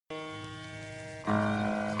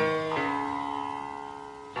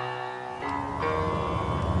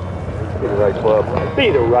right club. Be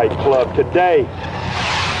the right club today.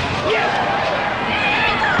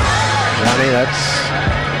 Johnny, that's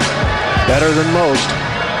better than most.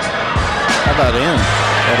 How about in?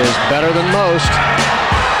 That is better than most.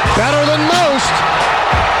 Better than most!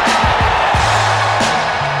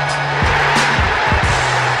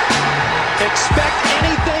 Expect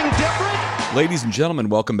anything different? Ladies and gentlemen,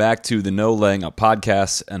 welcome back to the No Laying Up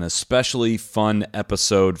podcast, an especially fun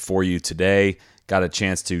episode for you today. Got a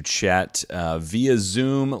chance to chat via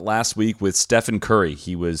Zoom last week with Stephen Curry.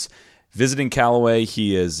 He was visiting Callaway.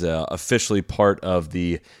 He is officially part of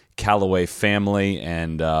the Callaway family,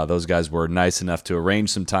 and those guys were nice enough to arrange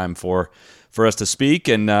some time for us to speak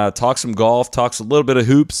and talk some golf, talk a little bit of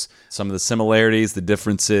hoops, some of the similarities, the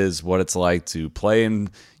differences, what it's like to play in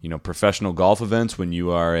professional golf events when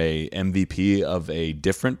you are a MVP of a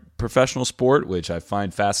different professional sport, which I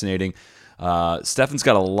find fascinating. Stefan's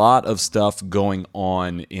got a lot of stuff going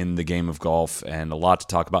on in the game of golf and a lot to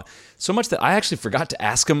talk about. So much that I actually forgot to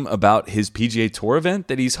ask him about his PGA Tour event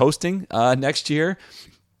that he's hosting next year.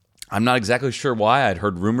 I'm not exactly sure why. I'd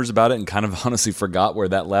heard rumors about it and kind of honestly forgot where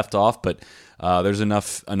that left off, but there's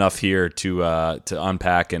enough here to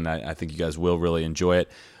unpack, and I think you guys will really enjoy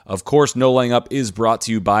it. Of course, No Laying Up is brought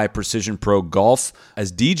to you by Precision Pro Golf.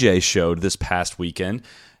 As DJ showed this past weekend,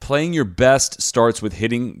 playing your best starts with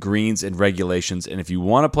hitting greens and regulations, and if you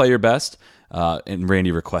want to play your best, and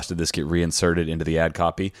Randy requested this get reinserted into the ad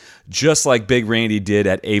copy, just like Big Randy did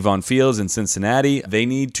at Avon Fields in Cincinnati, they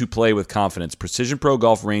need to play with confidence. Precision Pro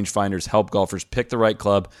Golf rangefinders help golfers pick the right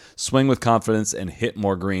club, swing with confidence, and hit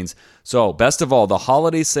more greens. So, best of all, the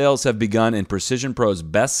holiday sales have begun, and Precision Pro's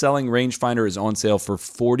best-selling rangefinder is on sale for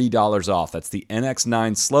 $40 off. That's the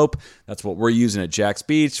NX9 Slope. That's what we're using at Jack's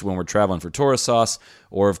Beach when we're traveling for tourist sauce,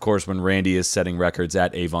 or, of course, when Randy is setting records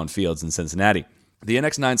at Avon Fields in Cincinnati. The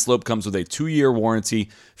NX9 Slope comes with a 2-year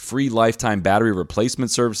warranty, free lifetime battery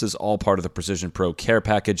replacement services, all part of the Precision Pro Care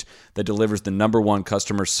Package that delivers the #1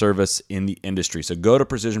 customer service in the industry. So go to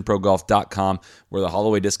PrecisionProGolf.com where the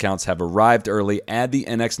holiday discounts have arrived early. Add the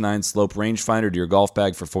NX9 Slope rangefinder to your golf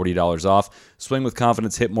bag for $40 off. Swing with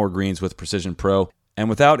confidence, hit more greens with Precision Pro. And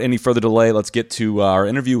without any further delay, let's get to our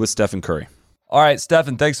interview with Stephen Curry. All right,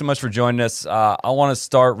 Stephen, thanks so much for joining us. I want to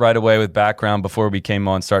start right away with background. Before we came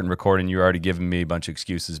on starting recording, you were already giving me a bunch of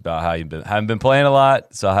excuses about how you haven't been playing a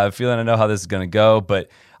lot, so I have a feeling I know how this is going to go, but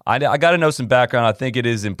I got to know some background. I think it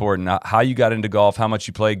is important, how you got into golf, how much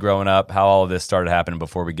you played growing up, how all of this started happening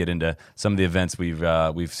before we get into some of the events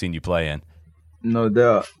we've seen you play in. No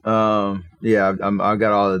doubt. I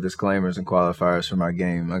got all the disclaimers and qualifiers for my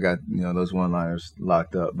game. I got those one-liners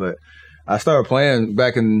locked up, but I started playing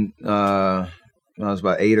back in when I was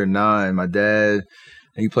about 8 or 9. My dad,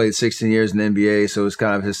 he played 16 years in the NBA, so it was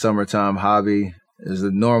kind of his summertime hobby. It was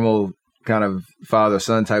a normal kind of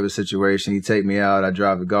father-son type of situation. He'd take me out, I'd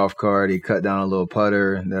drive the golf cart, he'd cut down a little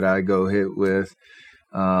putter that I'd go hit with.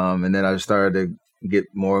 And then I started to get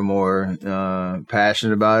more and more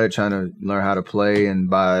passionate about it, trying to learn how to play. And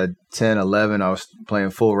by 10, 11, I was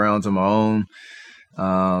playing full rounds on my own.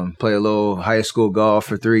 Played a little high school golf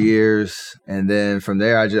for 3 years, and then from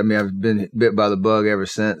there, I've been bit by the bug ever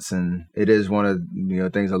since, and it is one of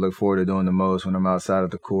things I look forward to doing the most when I'm outside of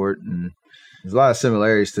the court. And there's a lot of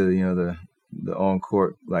similarities to the on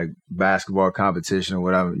court like basketball competition or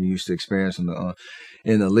what I used to experience in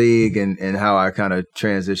the league, and how I kind of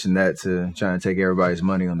transitioned that to trying to take everybody's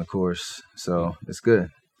money on the course. So it's good.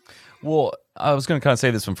 Well, I was going to kind of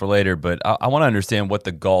save this one for later, but I want to understand what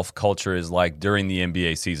the golf culture is like during the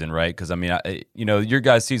NBA season, right? Because, your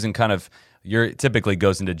guys' season typically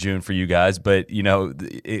goes into June for you guys, but,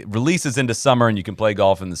 it releases into summer and you can play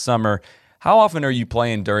golf in the summer. How often are you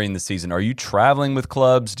playing during the season? Are you traveling with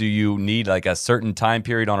clubs? Do you need like a certain time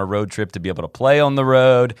period on a road trip to be able to play on the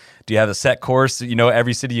road? Do you have a set course,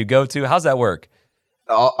 every city you go to? How's that work?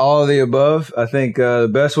 All of the above. I think the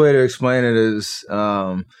best way to explain it is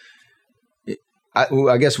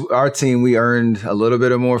I guess our team, we earned a little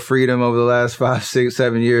bit of more freedom over the last 5, 6,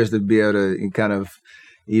 7 years to be able to kind of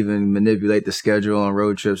even manipulate the schedule on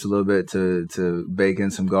road trips a little bit to bake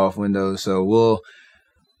in some golf windows. So we'll,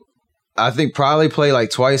 I think, probably play like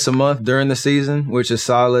twice a month during the season, which is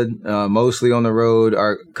solid, mostly on the road.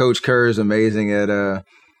 Our Coach Kerr is amazing at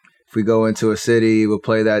if we go into a city, we'll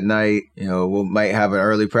play that night. We might have an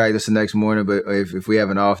early practice the next morning, but if we have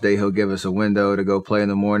an off day, he'll give us a window to go play in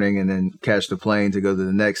the morning and then catch the plane to go to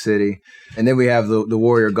the next city. And then we have the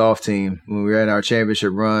Warrior golf team. When we were in our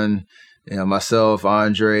championship run, myself,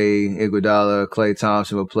 Andre Iguodala, Klay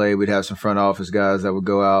Thompson would play. We'd have some front office guys that would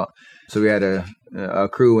go out. So we had a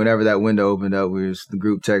crew whenever that window opened up. The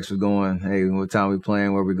group text was going, hey, what time we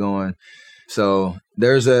playing, where we going? So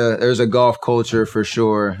there's a golf culture for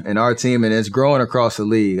sure in our team, and it's growing across the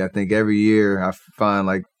league. I think every year I find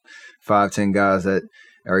like 5-10 guys that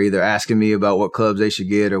are either asking me about what clubs they should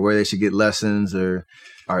get or where they should get lessons, or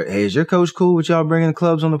hey, is your coach cool with y'all bringing the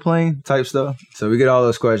clubs on the plane type stuff? So we get all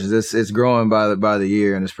those questions. It's growing by the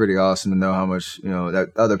year, and it's pretty awesome to know how much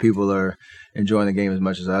that other people are enjoying the game as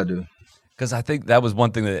much as I do. Because I think that was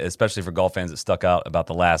one thing that, especially for golf fans, that stuck out about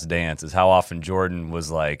The Last Dance is how often Jordan was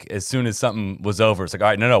like, as soon as something was over, it's like, all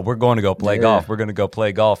right, no, we're going to go play golf. We're going to go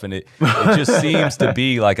play golf. And it just seems to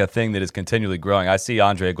be like a thing that is continually growing. I see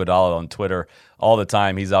Andre Iguodala on Twitter all the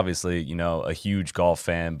time. He's obviously, a huge golf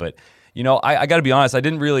fan. But, I got to be honest, I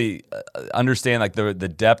didn't really understand like the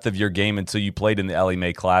depth of your game until you played in the Ellie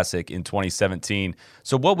Mae Classic in 2017.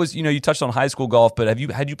 So what was, you touched on high school golf, but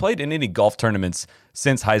had you played in any golf tournaments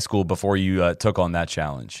since high school before you took on that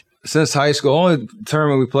challenge? Since high school, only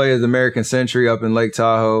tournament we played is the American Century up in Lake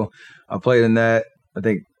Tahoe. I played in that, I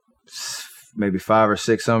think maybe 5 or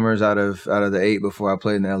 6 summers out of the 8 before I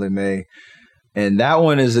played in the Ellie Mae. And that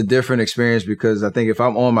one is a different experience because I think if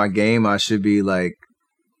I'm on my game, I should be like,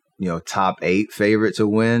 top 8 favorite to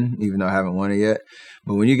win, even though I haven't won it yet.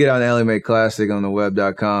 But when you get on the Ellie Mae Classic on the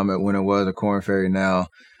web.com when it was a Corn Ferry now,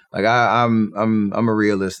 like I'm a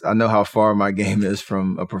realist. I know how far my game is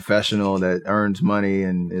from a professional that earns money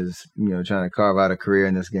and is, trying to carve out a career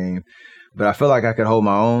in this game. But I feel like I could hold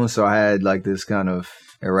my own. So I had like this kind of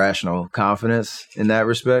irrational confidence in that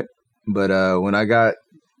respect. But when I got,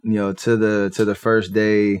 to the first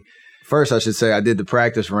day, first, I should say I did the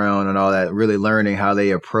practice round and all that, really learning how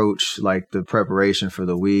they approach like the preparation for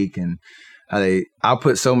the week and how I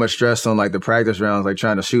put so much stress on like the practice rounds, like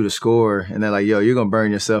trying to shoot a score. And they're like, yo, you're going to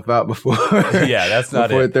burn yourself out before. Yeah, that's not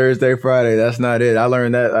before it. Thursday, Friday. That's not it. I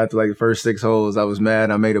learned that after like the first 6 holes. I was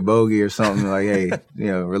mad. I made a bogey or something like, hey,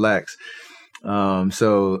 relax.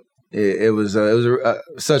 So it was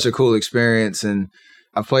such a cool experience. And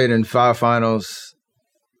I played in 5 finals.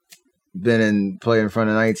 Played in front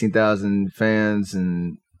of 19,000 fans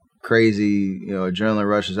and crazy, adrenaline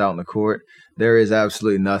rushes out in the court. There is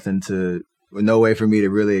absolutely no way for me to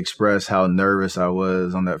really express how nervous I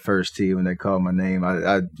was on that first tee when they called my name.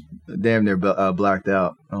 I damn near blacked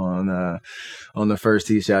out on the first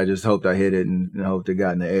tee shot. I just hoped I hit it and hoped it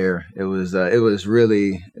got in the air. It was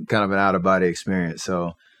really kind of an out of body experience.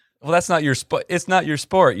 So. Well, that's not your sport. It's not your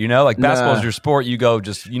sport, Like basketball is your sport. You go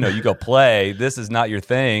you go play. This is not your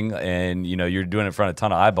thing, and you're doing it in front of a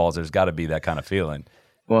ton of eyeballs. There's got to be that kind of feeling.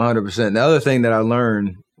 100%. The other thing that I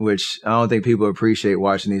learned, which I don't think people appreciate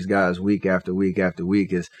watching these guys week after week after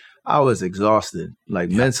week, is I was exhausted,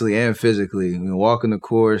 like mentally and physically. Walking the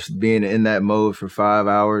course, being in that mode for 5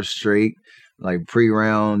 hours straight, like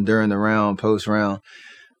pre-round, during the round, post-round.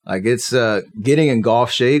 Like it's getting in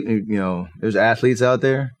golf shape. There's athletes out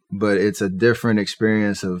there. But it's a different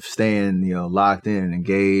experience of staying, locked in and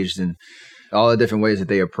engaged, and all the different ways that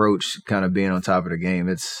they approach kind of being on top of the game.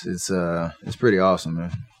 It's pretty awesome,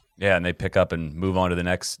 man. Yeah, and they pick up and move on to the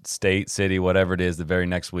next state, city, whatever it is, the very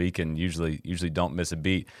next week, and usually don't miss a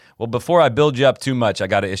beat. Well, before I build you up too much, I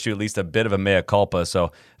got to issue at least a bit of a mea culpa.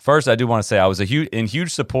 So first, I do want to say I was in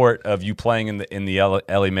huge support of you playing in the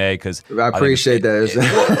Ellie Mae because I appreciate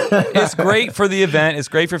that. It's great for the event, it's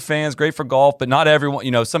great for fans, great for golf, but not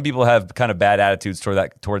everyone. Some people have kind of bad attitudes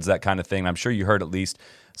towards that kind of thing. I'm sure you heard at least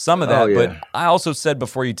some of that, but I also said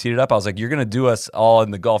before you teed it up, I was like, you're going to do us all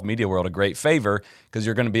in the golf media world a great favor because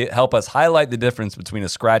you're going to help us highlight the difference between a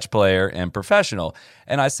scratch player and professional.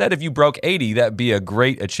 And I said if you broke 80, that'd be a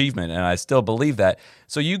great achievement, and I still believe that.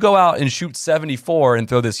 So you go out and shoot 74 and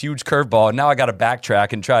throw this huge curveball, and now I got to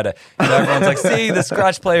backtrack and try to, everyone's like, see, the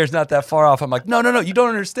scratch player's not that far off. I'm like, no, you don't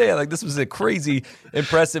understand. Like, this was a crazy,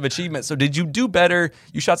 impressive achievement. So did you do better?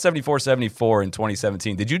 You shot 74 in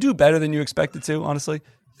 2017. Did you do better than you expected to, honestly?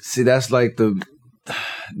 See, that's like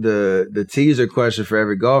the teaser question for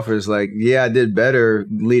every golfer is like, yeah, I did better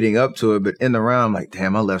leading up to it, but in the round, I'm like,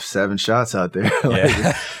 damn, I left 7 shots out there.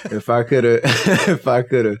 If I could have,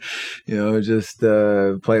 just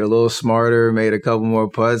played a little smarter, made a couple more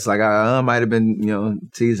putts, like I might have been,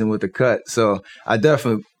 teasing with the cut. So I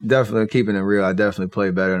definitely keeping it real. I definitely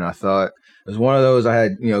played better than I thought. It was one of those I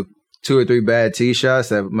had, 2 or 3 bad tee shots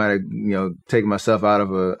that might have, taken myself out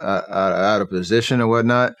of position or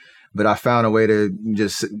whatnot. But I found a way to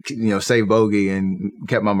just, save bogey and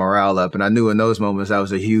kept my morale up. And I knew in those moments that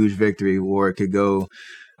was a huge victory where it could go.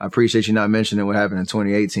 I appreciate you not mentioning what happened in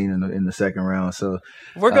 2018 in the second round. So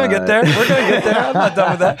we're gonna get there. I'm not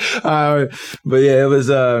done with that. But yeah,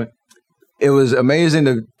 it was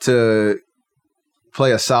amazing to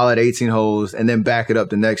play a solid 18 holes and then back it up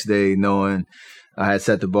the next day, knowing I had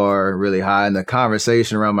set the bar really high, and the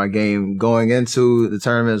conversation around my game going into the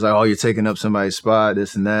tournament is like, oh, you're taking up somebody's spot,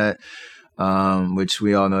 this and that. Which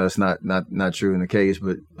we all know that's not true in the case,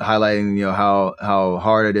 but highlighting, how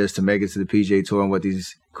hard it is to make it to the PGA Tour and what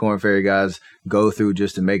these Korn Ferry guys go through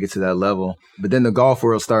just to make it to that level. But then the golf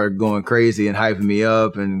world started going crazy and hyping me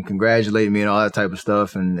up and congratulating me and all that type of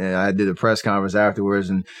stuff. And I did a press conference afterwards,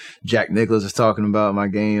 and Jack Nicklaus is talking about my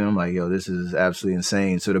game. I'm like, yo, this is absolutely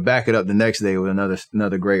insane. So to back it up the next day with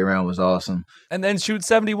another great round was awesome. And then shoot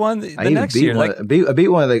 71 the next year. I beat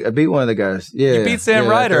one of the guys. Yeah, you beat Sam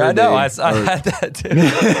Ryder. I know. I had that too.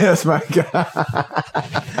 That's my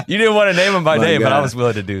guy. You didn't want to name him by name, but I was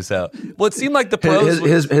willing to do so. Well, it seemed like the pros.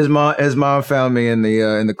 His mom found me in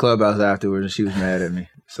the clubhouse afterwards, and she was mad at me.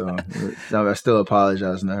 So I still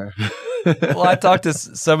apologize to her. Well, I talked to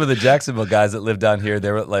some of the Jacksonville guys that live down here.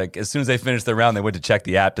 They were like, as soon as they finished their round, they went to check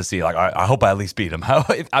the app to see, like, I hope I at least beat him.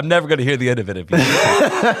 I'm never going to hear the end of it if he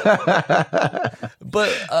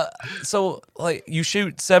But so, like, you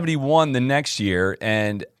shoot 71 the next year,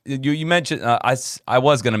 and you mentioned I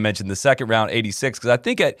was going to mention the second round 86 because I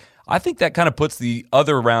think that kind of puts the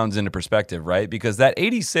other rounds into perspective, right? Because that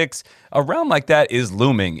 86, a round like that is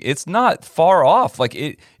looming. It's not far off. Like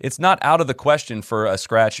it's not out of the question for a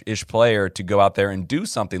scratch-ish player to go out there and do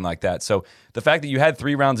something like that. So the fact that you had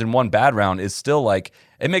 3 rounds and 1 bad round is still like,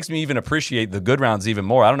 it makes me even appreciate the good rounds even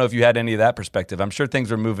more. I don't know if you had any of that perspective. I'm sure things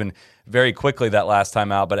were moving very quickly that last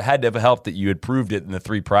time out, but it had to have helped that you had proved it in the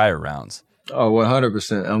 3 prior rounds. Oh,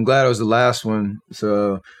 100%. I'm glad it was the last one.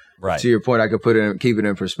 So right. To your point, I could keep it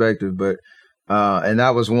in perspective. But and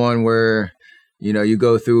that was one where, you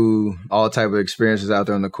go through all type of experiences out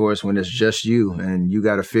there on the course when it's just you and you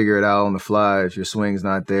got to figure it out on the fly. If your swing's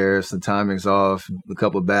not there, if the timing's off, a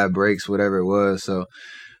couple of bad breaks, whatever it was. So,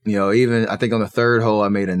 even I think on the 3rd hole, I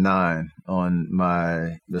made a 9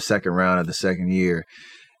 on the second round of the second year.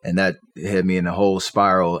 And that hit me in the whole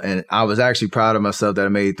spiral. And I was actually proud of myself that I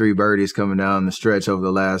made 3 birdies coming down the stretch over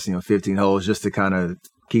the last, 15 holes just to kind of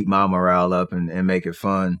keep my morale up and make it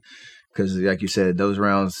fun. Because like you said, those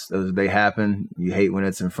rounds, they happen. You hate when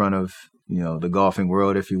it's in front of, the golfing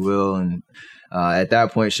world, if you will. And at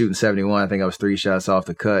that point, shooting 71, I think I was 3 shots off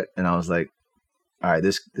the cut. And I was like, all right,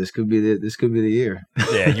 this could be the year.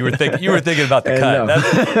 Yeah, you were thinking about the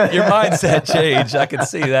cut. Your mindset changed. I can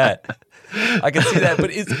see that.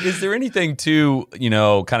 But is there anything to,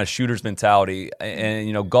 kind of shooter's mentality?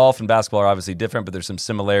 And, golf and basketball are obviously different, but there's some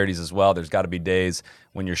similarities as well. There's got to be days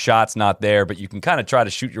when your shot's not there, but you can kind of try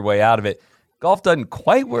to shoot your way out of it. Golf doesn't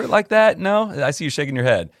quite work like that, no? I see you shaking your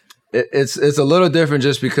head. It's a little different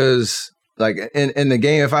just because, like, in the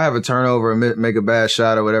game, if I have a turnover and make a bad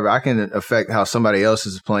shot or whatever, I can affect how somebody else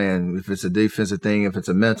is playing, if it's a defensive thing, if it's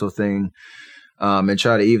a mental thing. And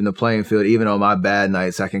try to even the playing field. Even on my bad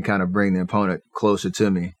nights, I can kind of bring the opponent closer to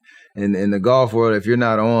me. And in the golf world, if you're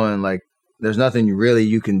not on, like, there's nothing really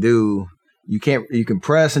you can do. You can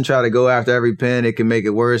press and try to go after every pin. It can make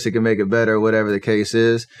it worse. It can make it better, whatever the case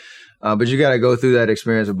is. But you got to go through that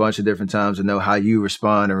experience a bunch of different times to know how you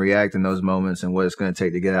respond and react in those moments and what it's going to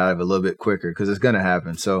take to get out of it a little bit quicker, because it's going to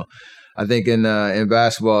happen. So I think in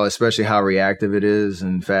basketball, especially how reactive it is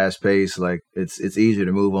and fast paced, like it's easier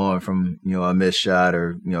to move on from, a missed shot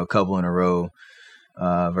or, a couple in a row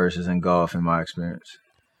versus in golf, in my experience.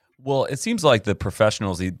 Well, it seems like the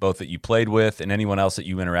professionals, both that you played with and anyone else that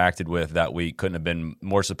you interacted with that week, couldn't have been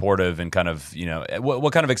more supportive and kind of,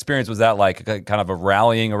 what kind of experience was that like? Kind of a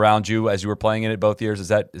rallying around you as you were playing in it both years?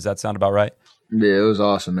 Does that sound about right? Yeah, it was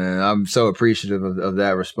awesome, man. I'm so appreciative of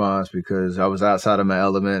that response because I was outside of my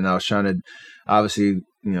element and I was trying to obviously,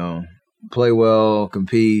 play well,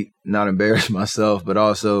 compete, not embarrass myself, but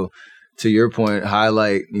also, to your point,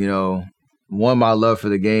 highlight, one, my love for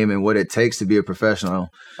the game and what it takes to be a professional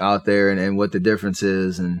out there and what the difference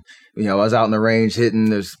is. And, I was out in the range hitting,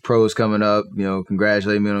 there's pros coming up,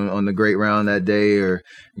 congratulating me on the great round that day, or,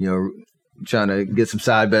 trying to get some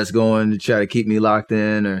side bets going to try to keep me locked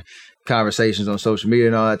in, or conversations on social media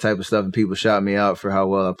and all that type of stuff. And people shout me out for how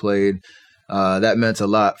well I played. That meant a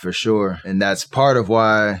lot for sure. And that's part of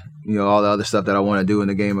why, all the other stuff that I want to do in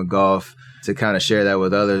the game of golf, to kind of share that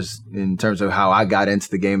with others in terms of how I got into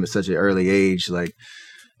the game at such an early age. Like,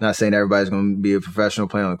 not saying everybody's going to be a professional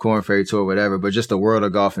playing on the Korn Ferry Tour or whatever, but just the world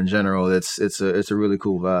of golf in general, it's a really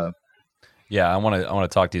cool vibe. Yeah, I want to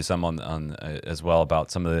talk to you some on as well about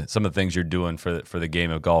some of the things you're doing for the game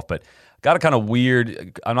of golf, but got a kind of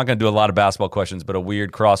weird, I'm not going to do a lot of basketball questions, but a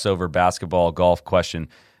weird crossover basketball golf question.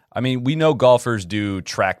 I mean, we know golfers do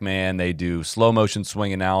TrackMan, they do slow motion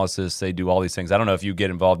swing analysis, they do all these things. I don't know if you get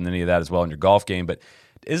involved in any of that as well in your golf game, but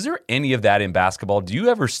is there any of that in basketball? Do you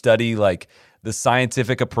ever study like the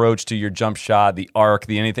scientific approach to your jump shot, the arc,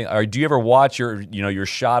 the anything? Or do you ever watch your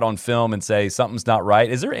shot on film and say something's not right?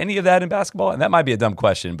 Is there any of that in basketball? And that might be a dumb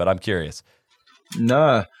question, but I'm curious.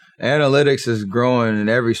 Nah. Analytics is growing in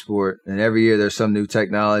every sport, and every year there's some new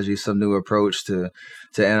technology, some new approach to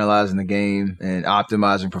analyzing the game and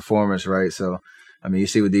optimizing performance, right? So, I mean, you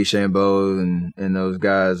see with DeChambeau and those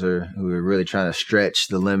guys who are really trying to stretch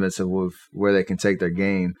the limits of where they can take their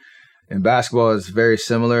game. And basketball is very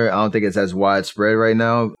similar. I don't think it's as widespread right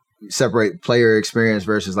now. Separate player experience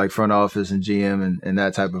versus like front office and GM and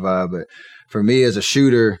that type of vibe. But for me as a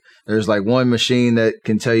shooter, there's like one machine that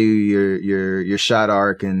can tell you your shot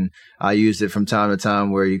arc, and I use it from time to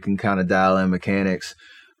time where you can kind of dial in mechanics.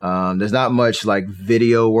 There's not much like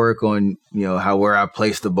video work on, where I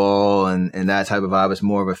place the ball and that type of vibe. It's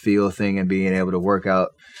more of a feel thing and being able to work out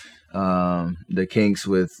the kinks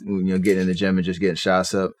with, getting in the gym and just getting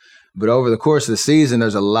shots up. But over the course of the season,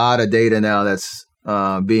 there's a lot of data now that's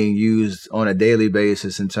being used on a daily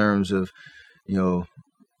basis in terms of,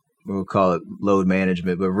 we'll call it load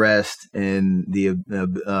management, but rest and the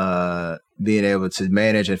being able to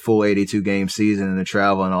manage a full 82 game season and the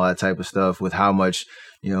travel and all that type of stuff with how much,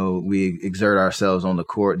 we exert ourselves on the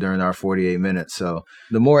court during our 48 minutes. So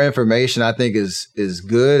the more information I think is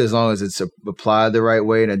good as long as it's applied the right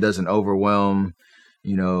way and it doesn't overwhelm,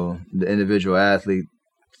 the individual athlete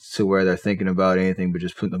to where they're thinking about anything but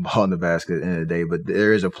just putting the ball in the basket at the end of the day. But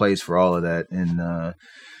there is a place for all of that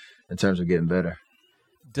in terms of getting better.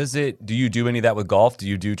 Do you do any of that with golf? Do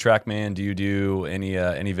you do TrackMan? Do you do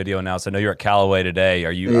any video analysis? I know you're at Callaway today.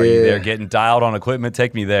 Are you there getting dialed on equipment?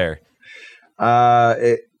 Take me there.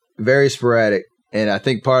 Very sporadic. And I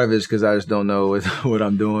think part of it is because I just don't know what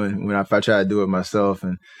I'm doing if I try to do it myself.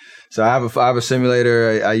 And so I have a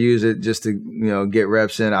simulator. I use it just to, get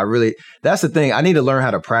reps in. That's the thing. I need to learn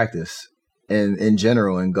how to practice in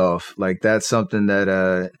general in golf. Like that's something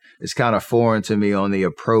that is kind of foreign to me on the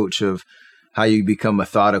approach of how you become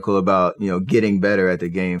methodical about, getting better at the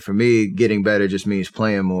game. For me, getting better just means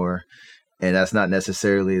playing more. And that's not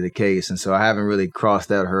necessarily the case. And so I haven't really crossed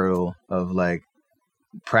that hurdle of like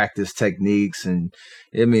practice techniques. And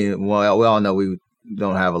I mean, we all know we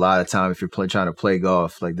don't have a lot of time if you're trying to play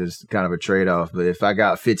golf. Like there's kind of a trade-off. But if I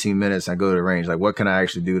got 15 minutes, I go to the range, like what can I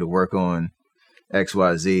actually do to work on X,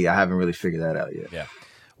 Y, Z? I haven't really figured that out yet. Yeah.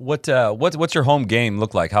 What's your home game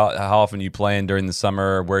look like? How often are you playing during the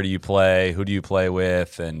summer? Where do you play? Who do you play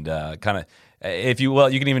with? And kind of, if you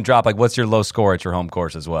can even drop like what's your low score at your home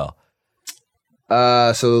course as well?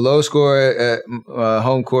 So the low score at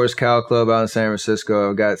home course Cal Club out in San Francisco,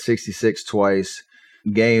 I've got 66 twice.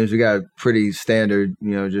 Games, we got pretty standard,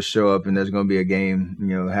 just show up and there's going to be a game,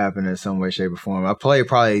 happen in some way, shape, or form. I play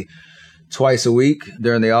probably twice a week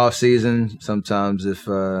during the off season. Sometimes if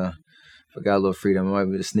I got a little freedom, I might be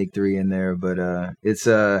able to sneak 3 in there. But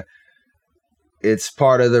it's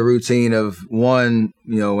part of the routine of one,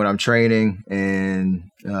 when I'm training and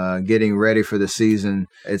getting ready for the season.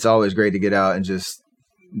 It's always great to get out and just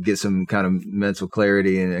get some kind of mental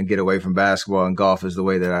clarity and get away from basketball, and golf is the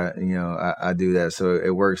way that I do that. So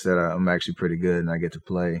it works that I'm actually pretty good and I get to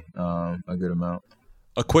play a good amount.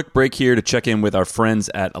 A quick break here to check in with our friends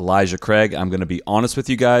at Elijah Craig. I'm going to be honest with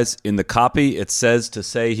you guys. In the copy, it says to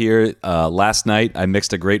say here, last night I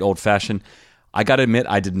mixed a great old-fashioned. I got to admit,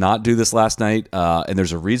 I did not do this last night, and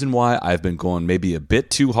there's a reason why. I've been going maybe a bit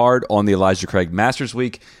too hard on the Elijah Craig Masters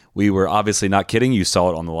Week. We were obviously not kidding. You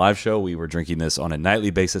saw it on the live show. We were drinking this on a nightly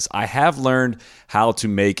basis. I have learned how to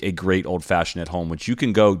make a great old-fashioned at home, which you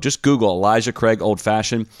can just Google Elijah Craig Old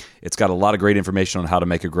Fashioned. It's got a lot of great information on how to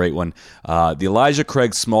make a great one. The Elijah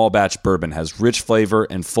Craig Small Batch Bourbon has rich flavor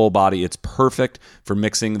and full body. It's perfect for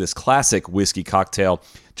mixing this classic whiskey cocktail.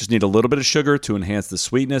 Just need a little bit of sugar to enhance the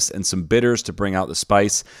sweetness and some bitters to bring out the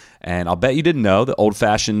spice. And I'll bet you didn't know that Old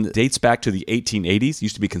Fashioned dates back to the 1880s.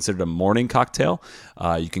 Used to be considered a morning cocktail.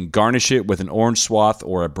 You can garnish it with an orange swath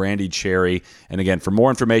or a brandied cherry. And again, for more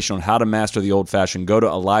information on how to master the Old Fashioned, go to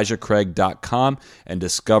ElijahCraig.com and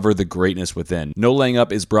discover the greatness within. No Laying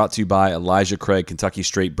Up is brought to you by Elijah Craig Kentucky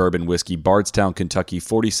Straight Bourbon Whiskey, Bardstown, Kentucky,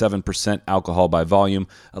 47% alcohol by volume.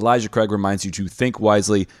 Elijah Craig reminds you to think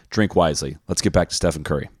wisely, drink wisely. Let's get back to Stephen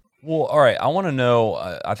Curry. Well, all right. I want to know.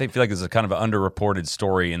 I feel like this is a kind of an underreported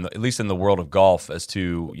story, at least in the world of golf, as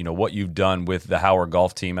to what you've done with the Howard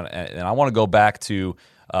golf team, and I want to go back to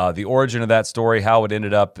the origin of that story, how it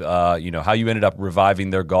ended up, how you ended up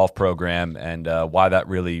reviving their golf program, and why that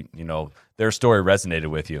really, their story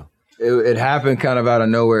resonated with you. It happened kind of out of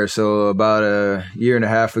nowhere. So about a year and a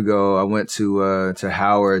half ago, I went to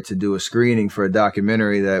Howard to do a screening for a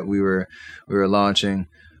documentary that we were launching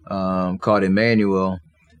called Emmanuel.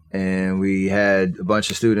 and we had a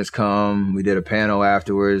bunch of students come. We did a panel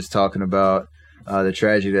afterwards talking about the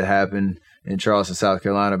tragedy that happened in Charleston, South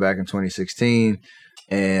Carolina back in 2016.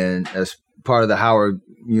 And as part of the Howard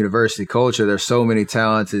University culture, there's so many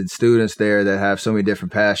talented students there that have so many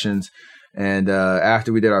different passions. And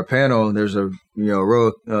after we did our panel, there's a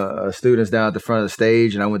row of students down at the front of the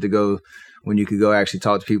stage, and I went to go, when you could go actually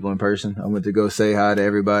talk to people in person, I went to go say hi to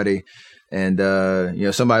everybody. And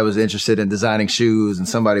somebody was interested in designing shoes, and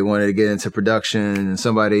somebody wanted to get into production, and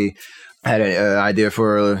somebody had an idea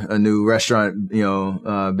for a new restaurant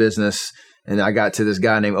business. And I got to this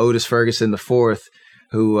guy named Otis Ferguson IV,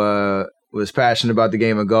 who was passionate about the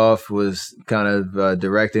game of golf, was kind of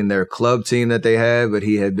directing their club team that they had, but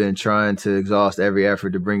he had been trying to exhaust every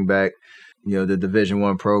effort to bring back, the Division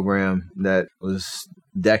I program that was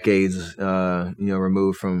decades,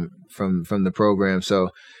 removed from the program.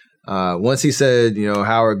 So once he said,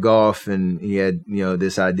 Howard Golf, and he had,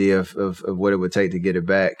 this idea of what it would take to get it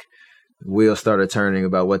back, wheels started turning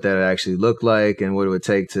about what that actually looked like and what it would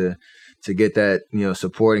take to get that,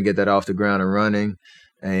 support and get that off the ground and running.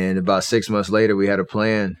 And about 6 months later, we had a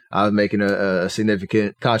plan. I was making a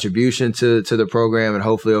significant contribution to the program, and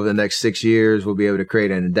hopefully over the next 6 years, we'll be able to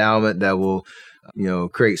create an endowment that will,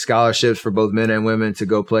 create scholarships for both men and women to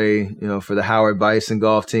go play, for the Howard Bison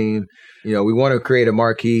golf team. We want to create a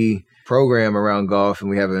marquee program around golf, and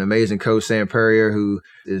we have an amazing coach, Sam Perrier, who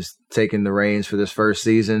is taking the reins for this first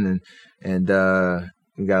season, and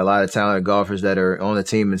we got a lot of talented golfers that are on the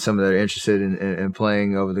team, and some that are interested in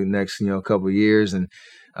playing over the next couple of years. And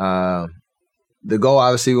the goal,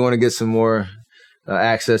 obviously, we want to get some more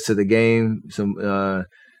access to the game, some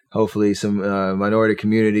hopefully some minority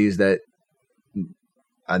communities that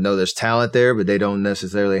I know there's talent there, but they don't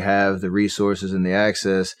necessarily have the resources and the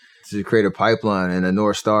access to create a pipeline and a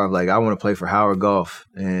North Star of, like, I want to play for Howard Golf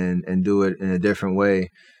and do it in a different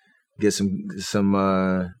way. Get some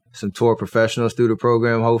tour professionals through the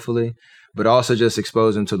program, hopefully, but also just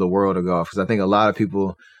expose them to the world of golf. Because I think a lot of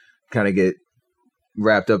people kind of get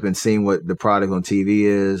wrapped up in seeing what the product on TV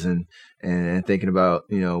is and thinking about,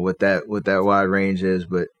 what that wide range is.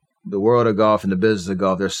 But the world of golf and the business of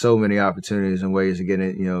golf, there's so many opportunities and ways to get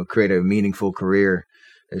it, create a meaningful career.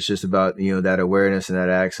 It's just about, that awareness and that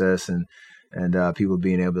access and people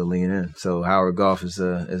being able to lean in. So Howard Golf is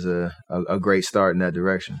a great start in that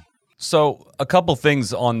direction. So a couple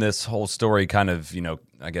things on this whole story kind of,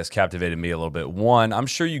 I guess captivated me a little bit. One, I'm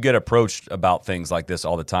sure you get approached about things like this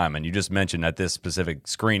all the time. And you just mentioned at this specific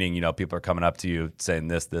screening, people are coming up to you saying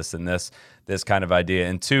this, and this kind of idea.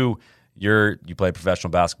 And two, you play professional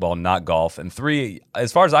basketball, not golf. And three,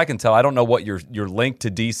 as far as I can tell, I don't know what your link to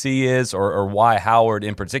DC is or why Howard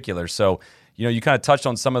in particular. So, you kind of touched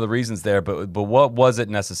on some of the reasons there, but what was it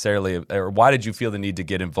necessarily, or why did you feel the need to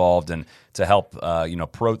get involved and to help,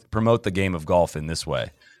 promote the game of golf in this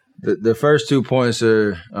way? The first 2 points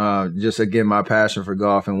are just, again, my passion for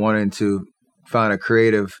golf and wanting to find a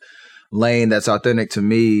creative lane that's authentic to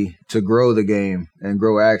me to grow the game and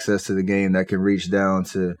grow access to the game that can reach down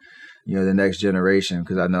to, the next generation,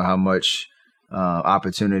 because I know how much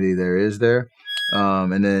opportunity there is there.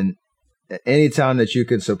 And then anytime that you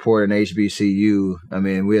can support an HBCU, I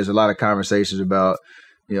mean, there's a lot of conversations about,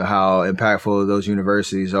 how impactful those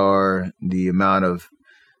universities are, the amount of,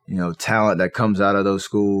 talent that comes out of those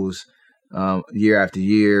schools year after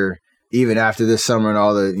year, even after this summer and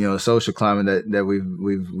all the, social climate that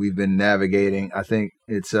we've been navigating. I think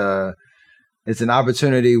it's an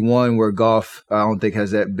opportunity, one, where golf, I don't think,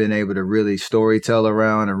 has been able to really storytell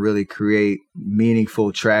around and really create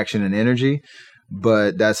meaningful traction and energy.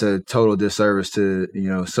 But that's a total disservice to,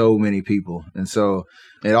 so many people. And so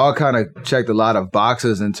it all kind of checked a lot of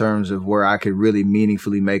boxes in terms of where I could really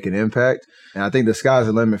meaningfully make an impact. And I think the sky's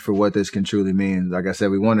the limit for what this can truly mean. Like I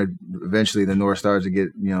said, we wanted eventually the North Stars to get,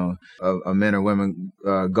 a men or women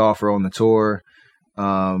golfer on the tour. But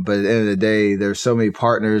at the end of the day, there's so many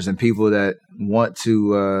partners and people that want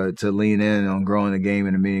to lean in on growing the game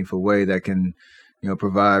in a meaningful way that can,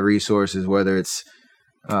 provide resources, whether it's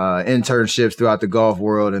internships throughout the golf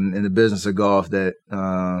world and in the business of golf that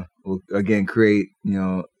will, again, create,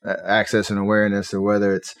 access and awareness, or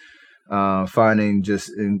whether it's finding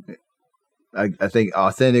just, I think,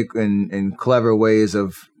 authentic and clever ways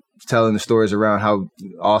of telling the stories around how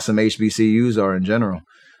awesome HBCUs are in general.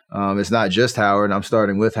 It's not just Howard. I'm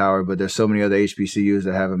starting with Howard, but there's so many other HBCUs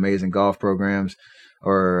that have amazing golf programs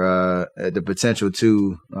or the potential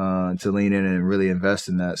to lean in and really invest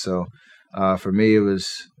in that. So for me, it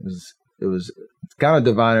was kind of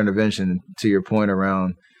divine intervention. To your point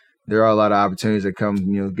around, there are a lot of opportunities that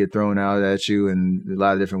come, get thrown out at you, and a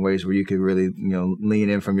lot of different ways where you could really, lean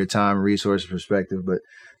in from your time and resource perspective. But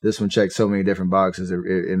this one checked so many different boxes.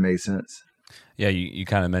 It made sense. Yeah, you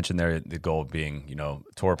kind of mentioned there the goal being,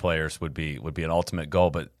 tour players would be an ultimate goal,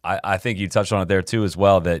 but I think you touched on it there too as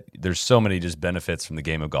well, that there's so many just benefits from the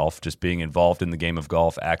game of golf, just being involved in the game of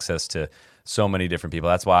golf, access to so many different people.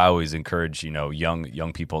 That's why I always encourage,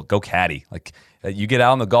 young people, go caddy. Like you get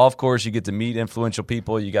out on the golf course, you get to meet influential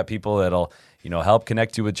people, you got people that'll, help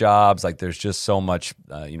connect you with jobs. Like there's just so much,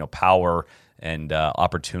 power and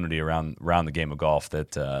opportunity around the game of golf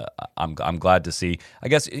that I'm glad to see. I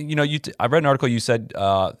guess I read an article. You said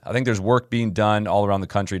I think there's work being done all around the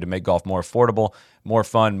country to make golf more affordable, more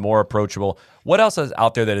fun, more approachable. What else is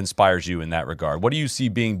out there that inspires you in that regard? What do you see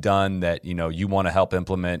being done that you want to help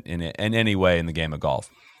implement in any way in the game of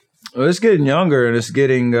golf? Well, it's getting younger, and it's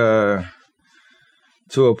getting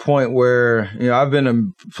to a point where, I've been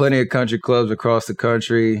in plenty of country clubs across the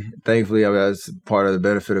country. Thankfully, that's part of the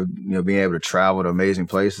benefit of, being able to travel to amazing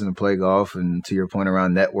places and play golf. And to your point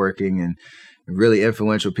around networking and really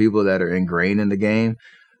influential people that are ingrained in the game,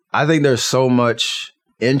 I think there's so much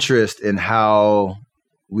interest in how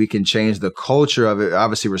we can change the culture of it.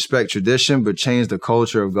 Obviously respect tradition, but change the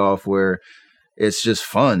culture of golf where it's just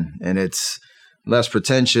fun and it's less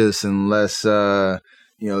pretentious and less,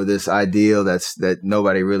 this ideal that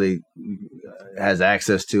nobody really has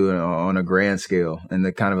access to on a grand scale and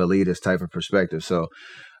the kind of elitist type of perspective. So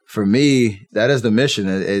for me, that is the mission.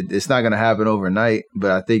 It's not going to happen overnight,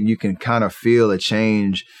 but I think you can kind of feel a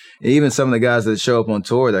change. Even some of the guys that show up on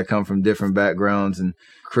tour that come from different backgrounds and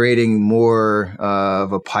creating more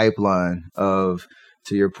of a pipeline of,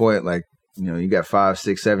 to your point, like, you got 5,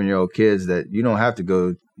 6, 7-year-old kids that you don't have to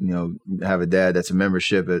go, have a dad that's a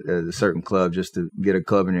membership at a certain club just to get a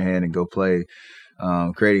club in your hand and go play.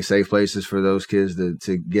 Creating safe places for those kids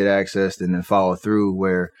to get access and then follow through,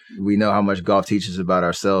 where we know how much golf teaches about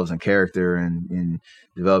ourselves and character and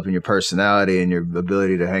developing your personality and your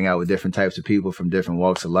ability to hang out with different types of people from different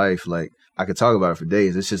walks of life. Like, I could talk about it for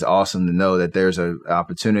days. It's just awesome to know that there's an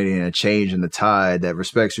opportunity and a change in the tide that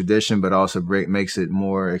respects tradition, but also makes it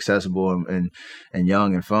more accessible and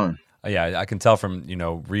young and fun. Yeah, I can tell from,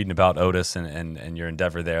 reading about Otis and your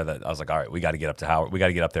endeavor there that I was like, all right, we got to get up to Howard. We got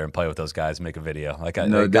to get up there and play with those guys, make a video. Like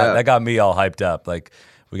that got me all hyped up. Like,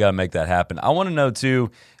 we got to make that happen. I want to know too,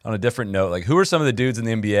 on a different note, like who are some of the dudes in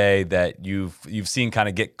the NBA that you've seen kind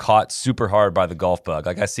of get caught super hard by the golf bug?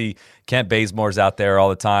 Like I see Kent Bazemore's out there all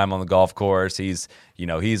the time on the golf course. He's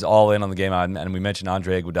all in on the game, and we mentioned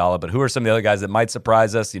Andre Iguodala. But who are some of the other guys that might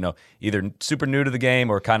surprise us? Either super new to the game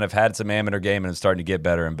or kind of had some amateur game and is starting to get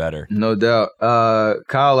better and better. No doubt.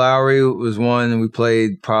 Kyle Lowry was one, and we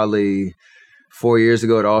played probably 4 years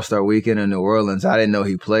ago at All-Star Weekend in New Orleans. I didn't know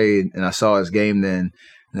he played, and I saw his game then.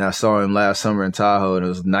 And I saw him last summer in Tahoe, and it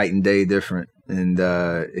was night and day different. And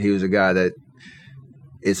he was a guy that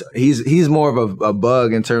he's more of a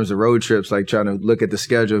bug in terms of road trips, like trying to look at the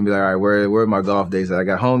schedule and be like, all right, where are my golf days at? I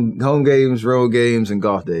got home games, road games, and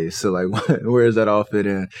golf days. So like, where does that all fit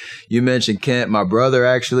in? You mentioned Kent, my brother,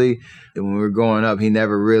 actually. When we were growing up, he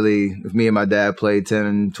never really, if me and my dad played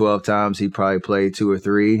 10, 12 times, he probably played 2 or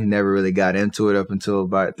 3. He never really got into it up until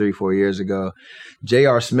about 3-4 years ago.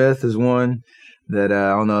 J.R. Smith is one that I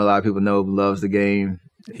don't know a lot of people know, loves the game.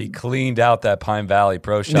 He cleaned out that Pine Valley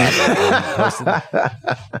Pro Shop.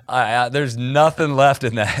 There's nothing left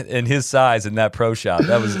in his size in that Pro Shop.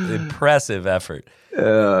 That was an impressive effort.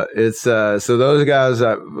 It's so those guys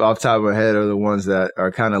off the top of my head are the ones that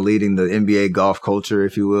are kind of leading the NBA golf culture,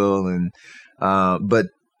 if you will. And but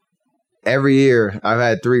every year I've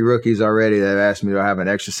had 3 rookies already that have asked me, do I have an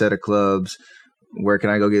extra set of clubs? Where can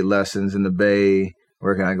I go get lessons in the Bay?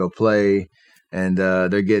 Where can I go play? And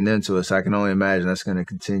they're getting into it, so I can only imagine that's going to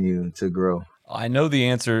continue to grow. I know the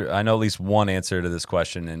answer. I know at least one answer to this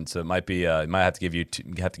question, and so it might be. Might have to give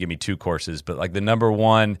give me 2 courses, but like the number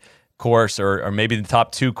 1 course, or maybe the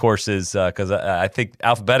top 2 courses, because I think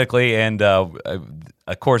alphabetically, and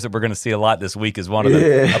a course that we're going to see a lot this week is one of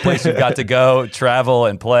them. A place you've got to go, travel,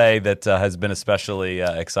 and play that has been especially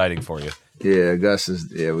exciting for you. Yeah, Gus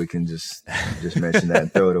is. Yeah, we can just mention that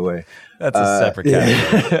and throw it away. That's a separate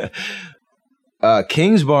category.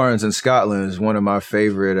 Kingsbarns in Scotland is one of my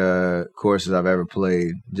favorite courses I've ever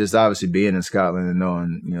played. Just obviously being in Scotland and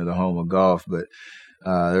knowing, the home of golf, but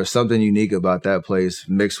there's something unique about that place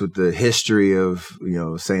mixed with the history of,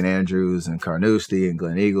 St. Andrews and Carnoustie and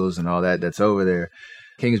Glen Eagles and all that's over there.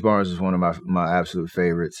 Kingsbarns is one of my absolute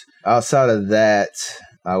favorites. Outside of that,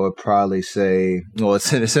 I would probably say, well,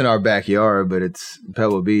 it's in our backyard, but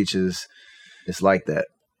Pebble Beach it's like that.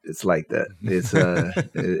 It's like that.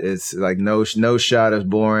 It's like no shot is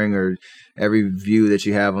boring, or every view that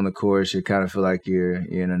you have on the course, you kind of feel like you're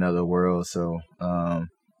in another world. So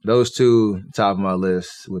those two top of my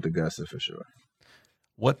list with Augusta for sure.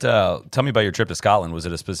 Tell me about your trip to Scotland. Was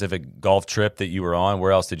it a specific golf trip that you were on?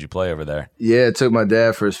 Where else did you play over there? Yeah, it took my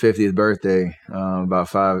dad for his 50th birthday about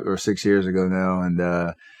 5 or 6 years ago now,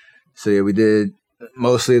 and so yeah, we did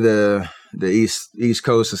mostly the east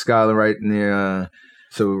coast of Scotland, right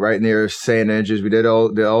near St Andrews. We did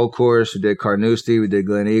the old course. We did Carnoustie. We did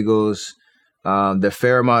Glen Eagles. The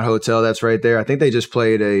Fairmont Hotel that's right there. I think they just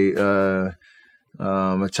played a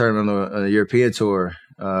tournament on a European tour.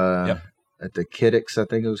 Yep. At the Kiddicks, I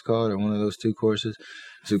think it was called, or one of those two courses.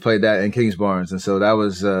 So we played that in Kingsbarns. And so that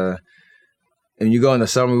was, and you go in the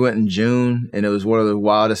summer, we went in June, and it was one of the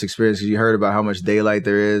wildest experiences. You heard about how much daylight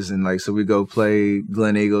there is. And so we go play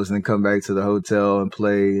Glen Eagles and then come back to the hotel and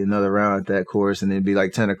play another round at that course. And it'd be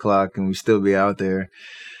like 10 o'clock and we still be out there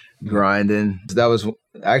grinding. So that was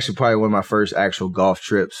actually probably one of my first actual golf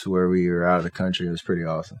trips where we were out of the country. It was pretty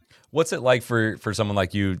awesome. What's it like for someone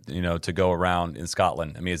like you, to go around in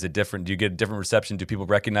Scotland? I mean, is it different? Do you get a different reception? Do people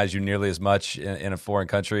recognize you nearly as much in a foreign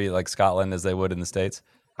country like Scotland as they would in the States?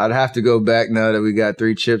 I'd have to go back now that we got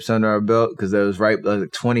 3 chips under our belt, because that was right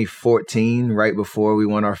 2014, right before we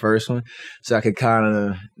won our first one. So I could kind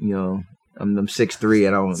of, I'm 6'3",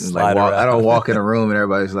 I don't walk in a room and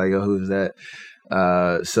everybody's like, "Oh, who's that?"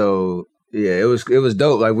 So yeah, it was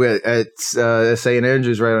dope. Like we're at St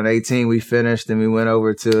Andrews right on 18. We finished and we went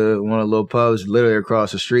over to one of the little pubs literally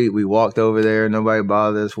across the street. We walked over there. Nobody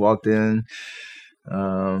bothered us. Walked in,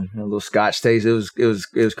 a little Scotch taste. It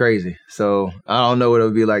was crazy. So I don't know what it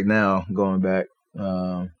would be like now going back.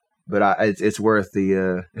 But it's worth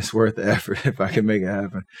the effort if I can make it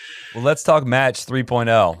happen. Well, let's talk match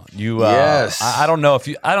 3.0. Yes. I don't know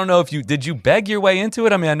if you did you beg your way into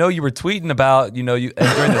it. I mean, I know you were tweeting about during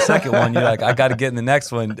the second one. You're like, I got to get in the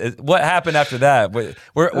next one. What happened after that?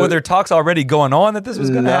 Were there talks already going on that this was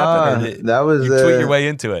going to happen? That was you tweet your way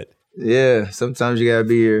into it. Yeah, sometimes you gotta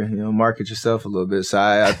be market yourself a little bit. So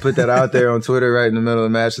I put that out there on Twitter right in the middle of the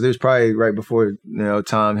match. So it was probably right before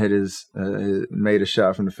Tom hit made a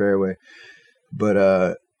shot from the fairway.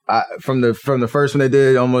 But from the first one they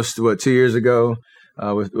did almost 2 years ago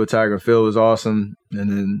with Tiger and Phil was awesome, and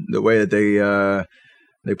then the way that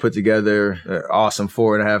they put together an awesome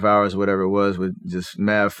 4.5 hours, whatever it was, with just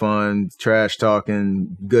mad fun, trash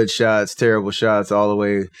talking, good shots, terrible shots, all the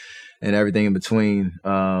way. And everything in between.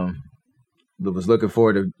 But was looking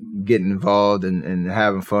forward to getting involved and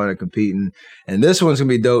having fun and competing. And this one's gonna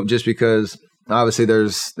be dope just because obviously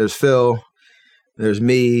there's Phil, there's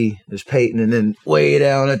me, there's Peyton, and then way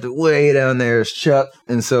down there is Chuck.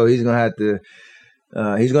 And so he's gonna have to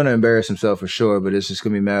he's gonna embarrass himself for sure, but it's just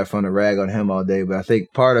gonna be mad fun to rag on him all day. But I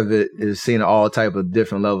think part of it is seeing all type of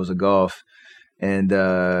different levels of golf and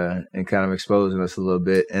kind of exposing us a little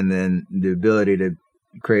bit, and then the ability to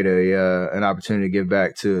create an opportunity to give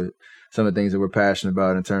back to some of the things that we're passionate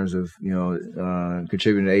about in terms of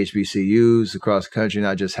contributing to HBCUs across the country,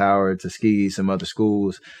 not just Howard, Tuskegee, some other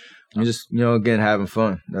schools, and just again having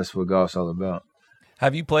fun. That's what golf's all about.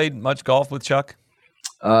 Have you played much golf with Chuck?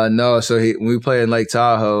 No. So when we play in Lake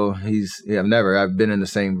Tahoe, I've been in the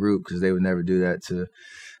same group because they would never do that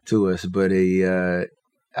to us, but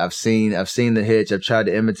I've seen the hitch. I've tried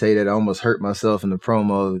to imitate it. I almost hurt myself in the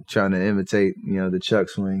promo trying to imitate, the Chuck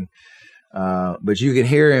swing. But you can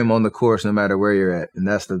hear him on the course no matter where you're at, and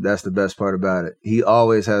that's the best part about it. He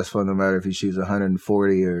always has fun no matter if he shoots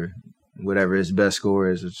 140 or whatever his best score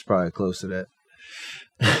is. It's probably close to that.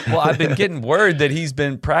 Well, I've been getting word that he's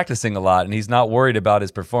been practicing a lot and he's not worried about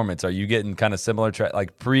his performance. Are you getting kind of similar,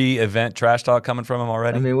 like pre-event trash talk coming from him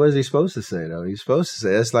already? I mean, what is he supposed to say, though? He's supposed to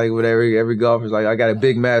say, that's like what every golfer's like, I got a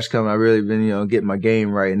big match coming. I really been, getting my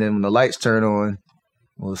game right. And then when the lights turn on,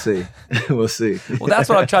 we'll see. We'll see. Well, that's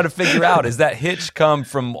what I'm trying to figure out. Is that hitch come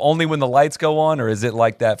from only when the lights go on, or is it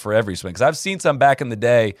like that for every swing? Because I've seen some back in the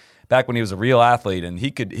day, back when he was a real athlete, and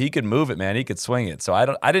he could move it, man. He could swing it. So I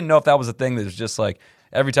didn't know if that was a thing that was just like,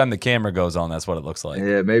 every time the camera goes on, that's what it looks like.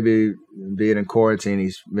 Yeah, maybe being in quarantine,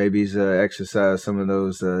 he's exercised some of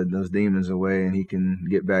those demons away, and he can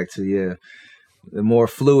get back to the more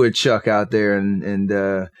fluid Chuck out there, and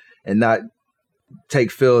not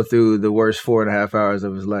take Phil through the worst 4.5 hours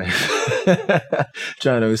of his life,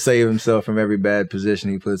 trying to save himself from every bad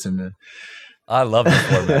position he puts him in. I love the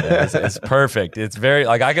format. It's perfect. It's very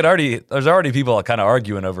there's already people kind of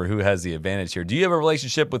arguing over who has the advantage here. Do you have a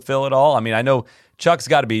relationship with Phil at all? I mean, I know Chuck's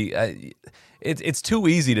got to be. It's too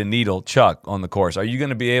easy to needle Chuck on the course. Are you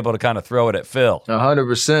going to be able to kind of throw it at Phil?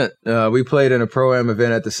 100%. We played in a Pro-Am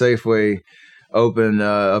event at the Safeway Open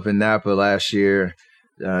up in Napa last year.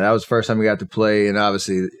 That was the first time we got to play, and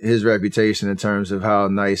obviously his reputation in terms of how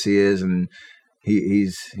nice he is and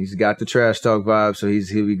he's got the trash talk vibe, so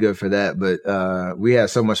he'll be good for that. But we had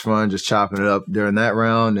so much fun just chopping it up during that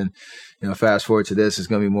round, and fast forward to this, it's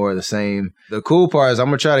gonna be more of the same. The cool part is I'm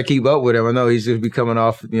gonna try to keep up with him. I know he's gonna be coming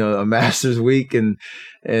off a Masters week, and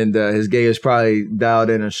his game is probably dialed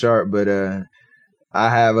in and sharp, but I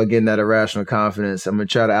have, again, that irrational confidence. I'm going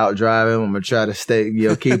to try to outdrive him. I'm going to try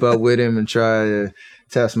to keep up with him and try to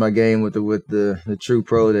test my game with the true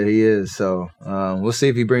pro that he is. So we'll see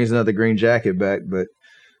if he brings another green jacket back, but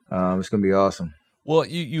it's going to be awesome. Well,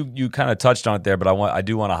 you kind of touched on it there, but I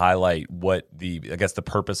do want to highlight what the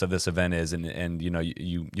purpose of this event is, and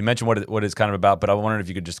you mentioned what it's kind of about, but I wondered if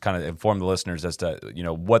you could just kind of inform the listeners as to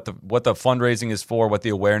what the fundraising is for, what the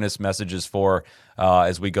awareness message is for,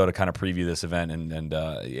 as we go to kind of preview this event, and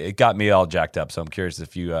it got me all jacked up. So I'm curious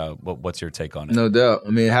if you what's your take on it? No doubt.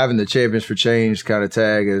 I mean, having the Champions for Change kind of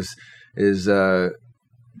tag is kind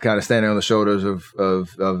of standing on the shoulders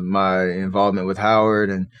of my involvement with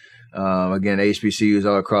Howard and. Again, HBCUs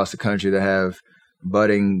all across the country that have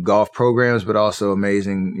budding golf programs, but also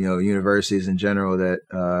amazing, universities in general that,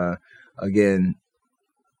 again,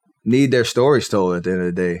 need their stories told at the end of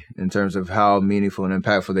the day in terms of how meaningful and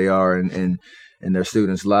impactful they are in their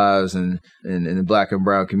students' lives and in the Black and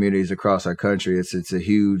brown communities across our country. It's a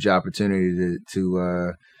huge opportunity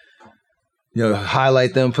to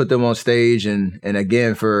highlight them, put them on stage, and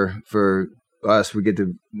again for us, we get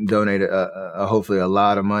to donate hopefully a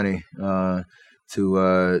lot of money to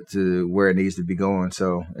where it needs to be going.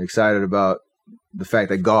 So excited about the fact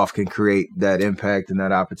that golf can create that impact and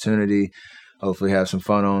that opportunity. Hopefully have some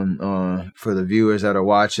fun on for the viewers that are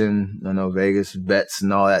watching. I know Vegas bets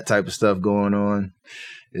and all that type of stuff going on.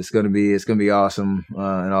 It's gonna be awesome,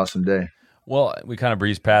 an awesome day. Well, we kind of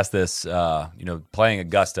breezed past this, playing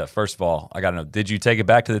Augusta. First of all, I got to know, did you take it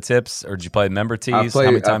back to the tips or did you play member tees? How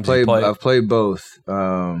many times did you play? I've played both.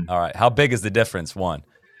 All right. How big is the difference, one?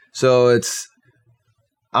 So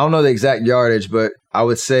I don't know the exact yardage, but I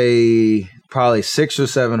would say probably 6 or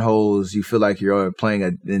 7 holes, you feel like you're playing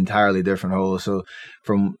an entirely different hole. So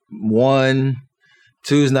from 1,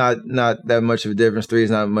 2 is not that much of a difference. 3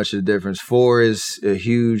 is not much of a difference. 4 is a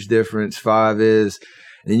huge difference. 5 is.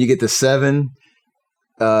 And then you get to 7,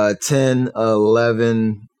 10,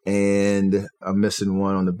 11, and I'm missing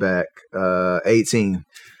one on the back, 18.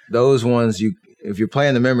 Those ones, if you're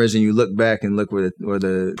playing the members and you look back and look where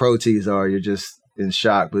the pro tees are, you're just in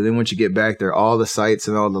shock. But then once you get back there, all the sights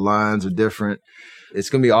and all the lines are different.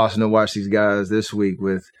 It's going to be awesome to watch these guys this week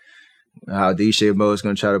with how DJ Mo is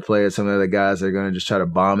going to try to play it. Some of the other guys that are going to just try to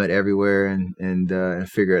bomb it everywhere and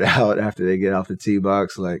figure it out after they get off the tee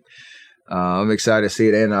box. I'm excited to see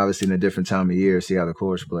it, and obviously in a different time of year, see how the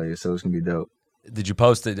course plays. So it's going to be dope. Did you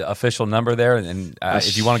post the official number there? And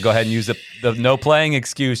if you want to go ahead and use the no playing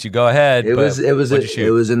excuse, you go ahead. It was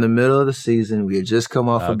in the middle of the season. We had just come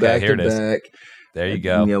off a back-to-back. There you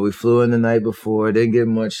go. We flew in the night before. Didn't get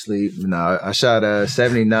much sleep. No, I shot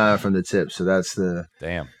 79 from the tip. So that's the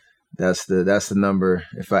number.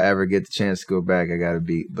 If I ever get the chance to go back, I got to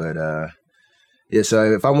beat. But yeah, so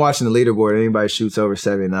if I'm watching the leaderboard and anybody shoots over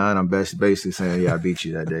 79, I'm basically saying, yeah, I beat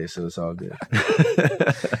you that day, so it's all good.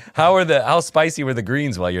 How spicy were the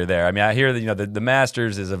greens while you're there? I mean, I hear that the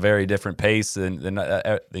Masters is a very different pace than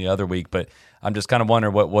the other week, but I'm just kind of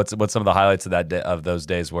wondering what some of the highlights of that day, of those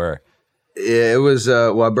days were. Yeah, it was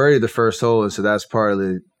I birdied the first hole, and so that's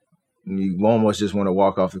partly you almost just want to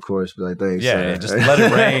walk off the course, be like, thanks. Yeah, just let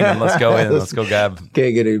it rain and let's go in. Let's go grab.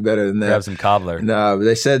 Can't get any better than that. Grab some cobbler. No, but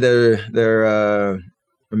they said they're.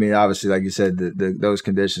 I mean, obviously, like you said, those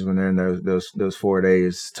conditions when they're in those 4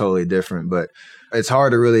 days totally different. But it's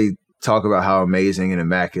hard to really talk about how amazing and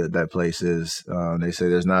immaculate that place is. They say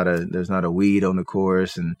there's not a weed on the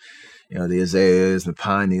course, and the azaleas and the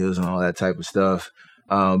pine needles and all that type of stuff.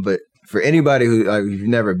 But for anybody who if you've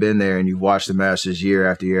never been there and you've watched the Masters year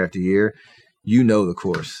after year after year, the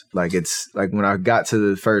course. It's like when I got to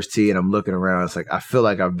the first tee and I'm looking around, it's like I feel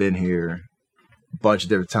like I've been here a bunch of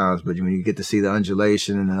different times. But when you get to see the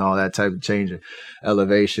undulation and all that type of change of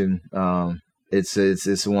elevation,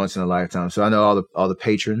 it's once in a lifetime. So I know all the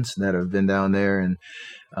patrons that have been down there and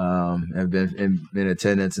have been in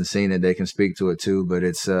attendance and seen it. They can speak to it too. But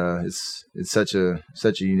it's such a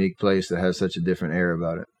unique place that has such a different air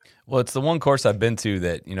about it. Well, it's the one course I've been to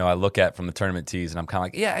that, I look at from the tournament tees and I'm kind of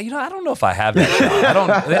like, yeah, I don't know if I have that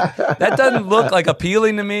shot. That doesn't look like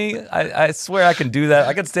appealing to me. I swear I can do that.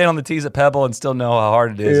 I can stand on the tees at Pebble and still know how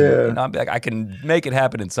hard it is. Yeah. I can make it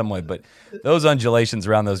happen in some way, but those undulations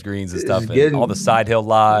around those greens and stuff, and all the side hill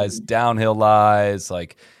lies, downhill lies,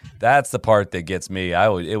 That's the part that gets me.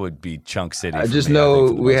 It would be Chunk City. I just me, know I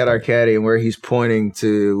think, we had our caddy and where he's pointing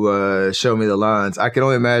to show me the lines. I can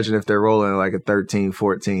only imagine if they're rolling like a 13,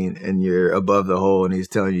 14 and you're above the hole and he's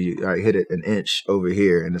telling you, all right, hit it an inch over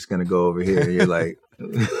here and it's going to go over here. And you're like,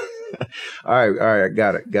 all right,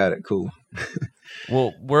 got it, cool.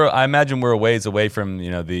 Well, I imagine we're a ways away from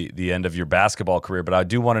the end of your basketball career, but I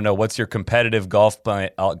do want to know, what's your competitive golf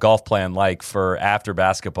plan like for after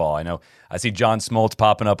basketball? I know I see John Smoltz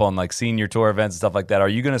popping up on like senior tour events and stuff like that. Are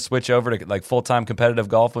you going to switch over to like full time competitive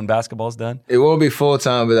golf when basketball's done? It won't be full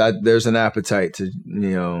time, but there's an appetite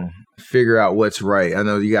to figure out what's right. I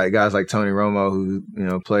know you got guys like Tony Romo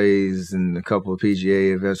who plays in a couple of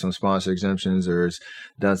PGA events on sponsor exemptions or has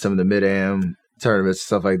done some of the mid-am tournaments,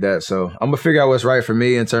 stuff like that. So I'm gonna figure out what's right for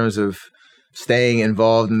me in terms of staying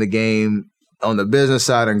involved in the game on the business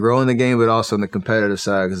side and growing the game, but also on the competitive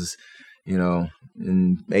side. Because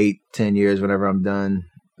in 8-10 years, whenever I'm done,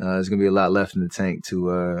 there's gonna be a lot left in the tank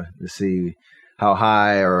to see how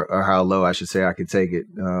high or how low, I should say, I could take it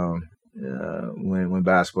when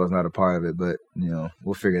basketball is not a part of it. But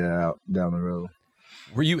we'll figure that out down the road.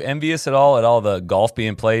 Were you envious at all the golf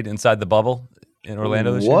being played inside the bubble in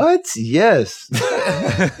Orlando this year? What? Yes.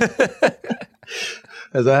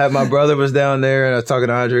 As I had my brother was down there and I was talking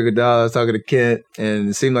to Andre Iguodala, I was talking to Kent, and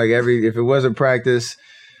it seemed like if it wasn't practice,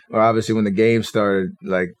 or obviously when the game started,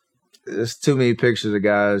 like there's too many pictures of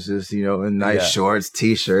guys just, in nice shorts,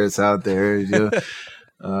 T-shirts out there,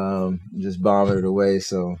 just bombing it away.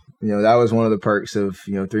 So, that was one of the perks of,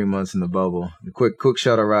 3 months in the bubble. The quick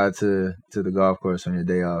shuttle ride to the golf course on your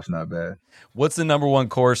day off is not bad. What's the number one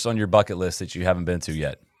course on your bucket list that you haven't been to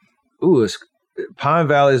yet? Ooh, Pine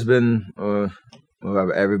Valley has been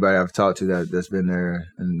everybody I've talked to that's been there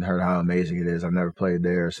and heard how amazing it is. I've never played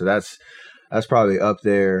there, so that's probably up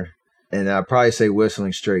there. And I'd probably say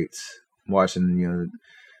Whistling Straits. Watching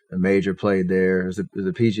a major played there. It was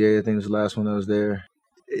the PGA, I think, was the last one that was there.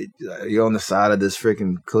 You're on the side of this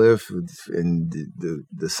freaking cliff and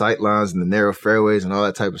the sight lines and the narrow fairways and all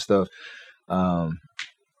that type of stuff.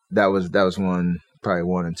 That was probably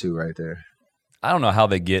 1 and 2 right there. I don't know how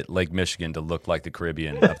they get Lake Michigan to look like the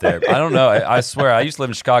Caribbean up there. I don't know. I swear, I used to live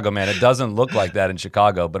in Chicago, man. It doesn't look like that in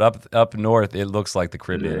Chicago, but up north, it looks like the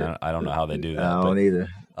Caribbean. Yeah. I don't know how they do that. I don't either.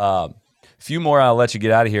 Few more, I'll let you get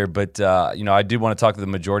out of here. But I do want to talk the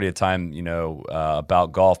majority of the time,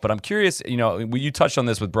 about golf. But I'm curious, you touched on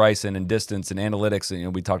this with Bryson and distance and analytics,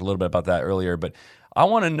 and we talked a little bit about that earlier. But I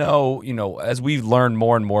want to know, as we've learned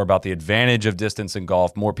more and more about the advantage of distance in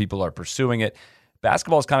golf, more people are pursuing it.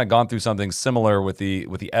 Basketball's kind of gone through something similar with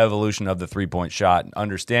the evolution of the 3-point shot,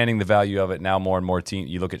 understanding the value of it. Now more and more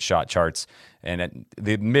you look at shot charts, and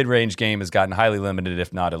the mid-range game has gotten highly limited,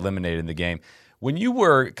 if not eliminated in the game. When you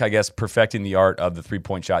were, I guess, perfecting the art of the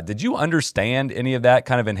 3-point shot, did you understand any of that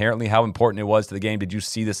kind of inherently, how important it was to the game? Did you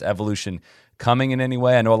see this evolution coming in any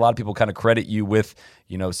way? I know a lot of people kind of credit you with,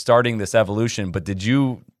 starting this evolution, but did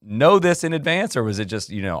you know this in advance, or was it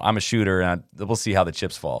just, I'm a shooter and we'll see how the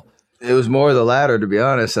chips fall? It was more the latter, to be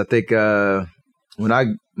honest. I think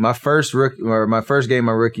when my first game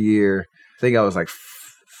my rookie year, I think I was like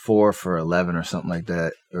 4 for 11 or something like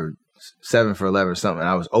that, or 7 for 11 or something.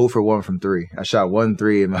 I was 0 for 1 from 3. I shot 1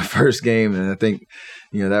 3 in my first game, and I think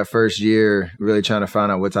that first year, really trying to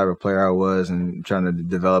find out what type of player I was and trying to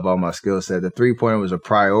develop all my skill set. The 3-pointer was a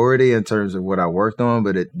priority in terms of what I worked on,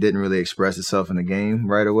 but it didn't really express itself in the game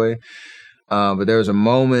right away. But there was a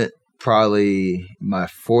moment, probably my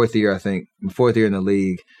fourth year in the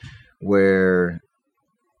league, where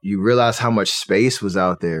you realize how much space was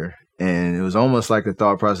out there. And it was almost like the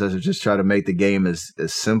thought process of just try to make the game as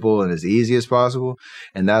simple and as easy as possible.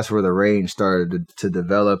 And that's where the range started to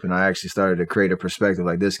develop. And I actually started to create a perspective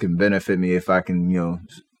like this can benefit me if I can,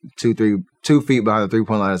 2 feet behind the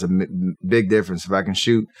 3-point line is a big difference. If I can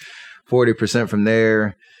shoot 40% from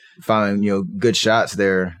there, find, good shots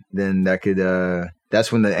there, then that could, that's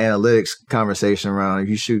when the analytics conversation around, if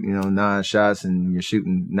you shoot, 9 shots and you're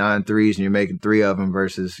shooting 9 threes and you're making 3 of them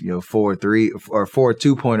versus, 4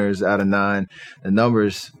 2-pointers out of 9, the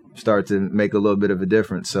numbers start to make a little bit of a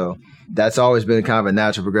difference. So that's always been kind of a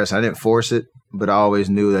natural progression. I didn't force it, but I always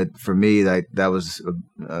knew that for me, that was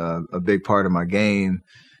a big part of my game.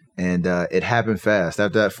 And it happened fast.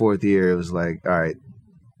 After that 4th year, it was like, all right,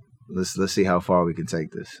 let's see how far we can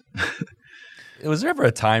take this. Was there ever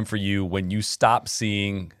a time for you when you stopped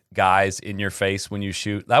seeing guys in your face when you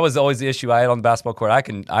shoot? That was always the issue I had on the basketball court. I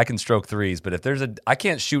can stroke threes, but if I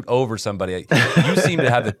can't shoot over somebody. You seem to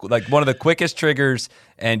have one of the quickest triggers,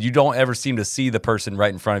 and you don't ever seem to see the person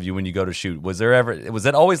right in front of you when you go to shoot. Was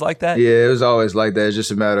that always like that? Yeah, it was always like that. It's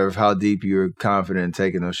just a matter of how deep you're confident in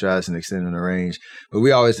taking those shots and extending the range. But we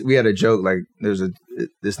had a joke, like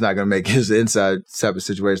it's not gonna make his inside type of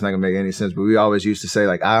situation, it's not gonna make any sense. But we always used to say,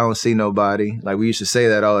 like, I don't see nobody. Like, we used to say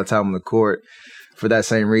that all the time on the court. For that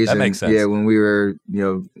same reason. That makes sense. Yeah, when we were,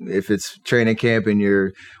 if it's training camp and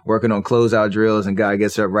you're working on closeout drills and guy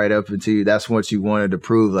gets right up into you, that's what you wanted to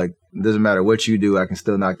prove. Like, it doesn't matter what you do, I can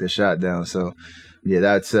still knock this shot down. So, yeah,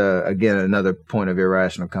 that's, again, another point of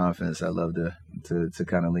irrational confidence I love to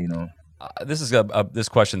kind of lean on. This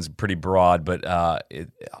question's pretty broad, but I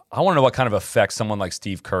want to know what kind of effect someone like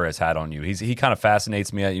Steve Kerr has had on you. He kind of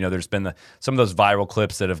fascinates me. There's been some of those viral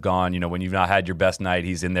clips that have gone. When you've not had your best night,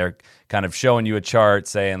 he's in there kind of showing you a chart,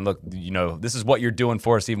 saying, "Look, this is what you're doing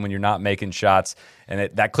for us, even when you're not making shots."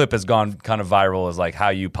 And that clip has gone kind of viral as like how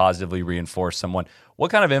you positively reinforce someone.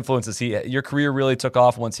 What kind of influence has your career really took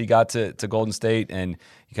off once he got to Golden State, and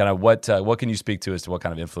kind of what can you speak to as to what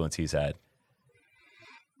kind of influence he's had?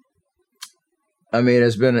 I mean,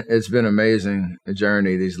 it's been amazing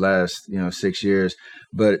journey these last 6 years.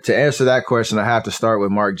 But to answer that question, I have to start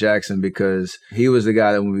with Mark Jackson, because he was the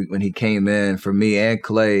guy that when he came in for me and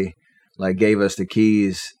Clay, like, gave us the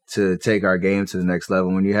keys to take our game to the next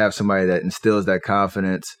level. When you have somebody that instills that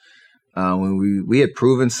confidence, when we had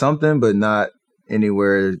proven something, but not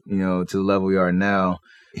anywhere to the level we are now.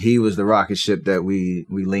 He was the rocket ship that we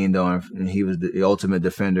leaned on, and he was the ultimate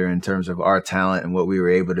defender in terms of our talent and what we were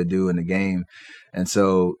able to do in the game. And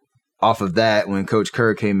so off of that, when Coach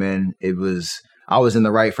Kerr came in, I was in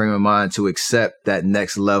the right frame of mind to accept that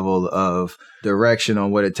next level of direction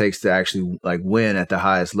on what it takes to actually like win at the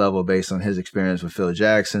highest level based on his experience with Phil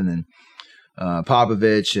Jackson and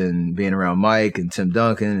Popovich and being around Mike and Tim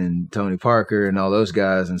Duncan and Tony Parker and all those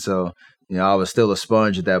guys. And so, I was still a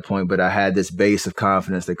sponge at that point, but I had this base of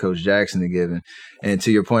confidence that Coach Jackson had given. And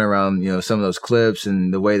to your point around, some of those clips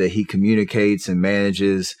and the way that he communicates and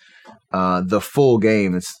manages the full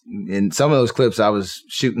game. In some of those clips, I was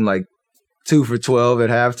shooting like 2 for 12 at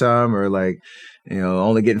halftime, or like,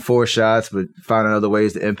 only getting 4 shots, but finding other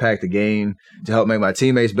ways to impact the game to help make my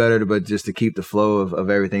teammates better, but just to keep the flow of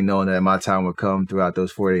everything, knowing that my time would come throughout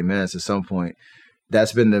those 48 minutes at some point.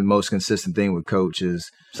 That's been the most consistent thing with Coach is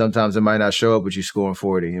sometimes it might not show up with you scoring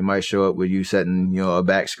 40. It might show up with you setting, a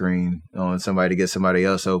back screen on somebody to get somebody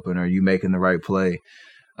else open, or you making the right play.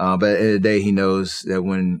 But at the end of the day, he knows that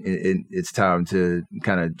when it's time to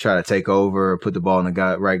kind of try to take over or put the ball in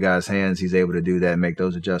the right guy's hands, he's able to do that and make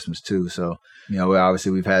those adjustments too. So,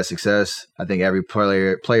 obviously we've had success. I think every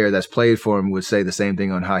player that's played for him would say the same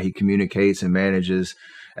thing on how he communicates and manages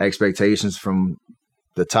expectations from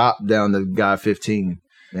the top down to guy 15.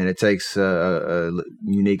 And it takes a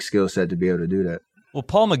unique skill set to be able to do that. Well,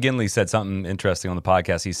 Paul McGinley said something interesting on the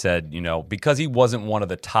podcast. He said, because he wasn't one of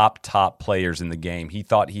the top players in the game, he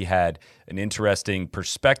thought he had an interesting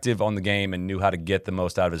perspective on the game and knew how to get the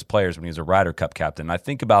most out of his players when he was a Ryder Cup captain. And I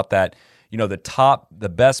think about that,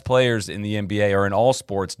 the best players in the NBA or in all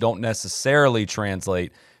sports don't necessarily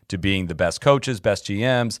translate to being the best coaches, best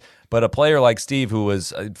GMs, but a player like Steve, who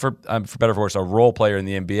was, for better or for worse, a role player in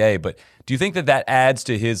the NBA. But do you think that adds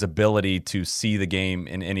to his ability to see the game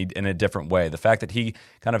in a different way? The fact that he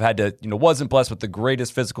kind of had to, wasn't blessed with the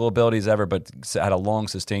greatest physical abilities ever, but had a long,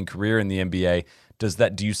 sustained career in the NBA.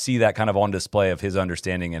 Do you see that kind of on display of his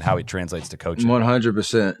understanding and how it translates to coaching?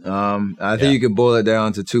 100%. I think you could boil it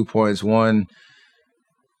down to 2 points. One,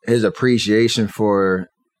 his appreciation for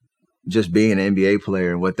just being an NBA player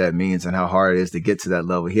and what that means and how hard it is to get to that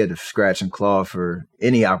level. He had to scratch and claw for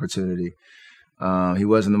any opportunity. He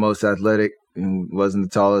wasn't the most athletic, he wasn't the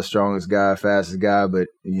tallest, strongest guy, fastest guy, but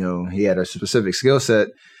he had a specific skill set,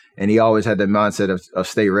 and he always had that mindset of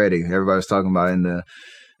stay ready. Everybody was talking about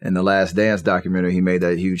in the Last Dance documentary, he made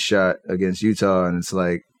that huge shot against Utah, and it's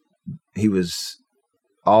like he was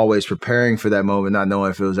always preparing for that moment, not knowing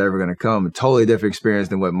if it was ever going to come. A totally different experience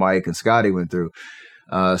than what Mike and Scottie went through.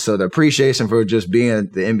 So the appreciation for just being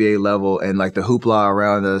at the NBA level and like the hoopla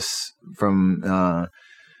around us from,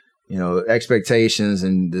 expectations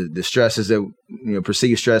and the stresses that,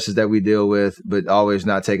 perceived stresses that we deal with, but always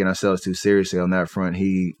not taking ourselves too seriously on that front.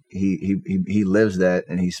 He lives that,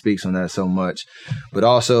 and he speaks on that so much. But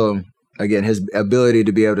also, again, his ability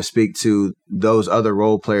to be able to speak to those other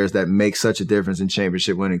role players that make such a difference in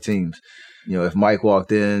championship winning teams. If Mike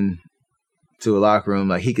walked in to a locker room,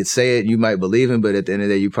 like, he could say it, you might believe him, but at the end of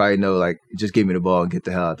the day, you probably know, like, just give me the ball and get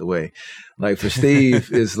the hell out the way. Like, for Steve,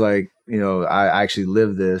 it's like, I actually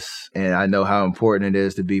live this, and I know how important it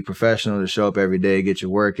is to be professional, to show up every day, get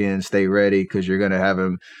your work in, stay ready, because you're going to have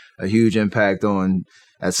a huge impact on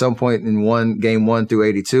at some point in game 1 through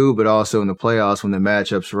 82, but also in the playoffs when the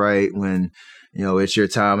matchup's right, when, it's your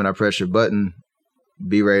time and I press your button,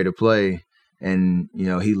 be ready to play. And,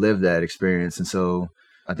 he lived that experience. And so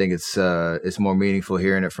I think it's more meaningful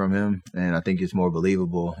hearing it from him. And I think it's more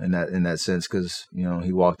believable in that sense because,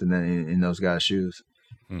 he walked in those guys' shoes.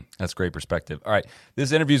 That's great perspective. All right.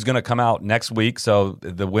 This interview is going to come out next week. So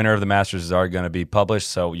the winner of the Masters is already going to be published.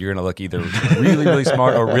 So you're going to look either really, really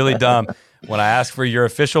smart or really dumb. When I ask for your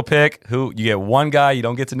official pick, you get one guy. You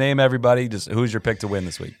don't get to name everybody. Just who's your pick to win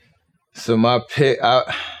this week? So my pick, I've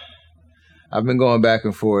been going back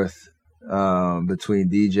and forth between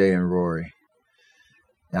DJ and Rory.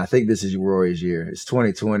 And I think this is Rory's year. It's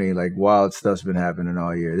 2020. Like, wild stuff's been happening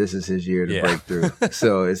all year. This is his year to break through.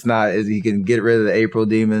 So it's not, he can get rid of the April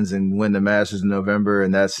demons and win the Masters in November,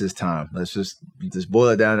 and that's his time. Let's just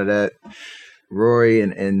boil it down to that. Rory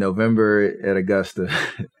in November at Augusta,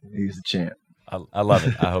 he's the champ. I love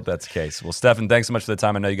it. I hope that's the case. Well, Stephen, thanks so much for the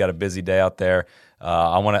time. I know you got a busy day out there.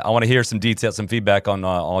 I want to hear some details, some feedback on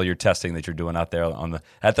all your testing that you're doing out there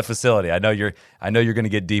at the facility. I know you're going to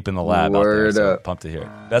get deep in the lab out there. So pumped to hear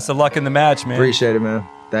it. Best of luck in the match, man. Appreciate it, man.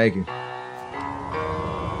 Thank you. Be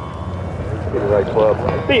the right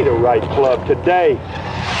club. Be the right club today.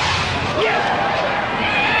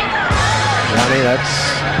 Johnny,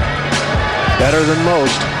 that's better than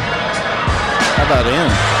most. How about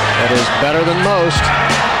in? That is better than most.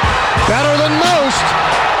 Better than most.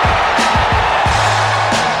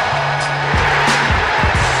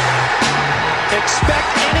 Expect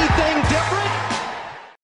anything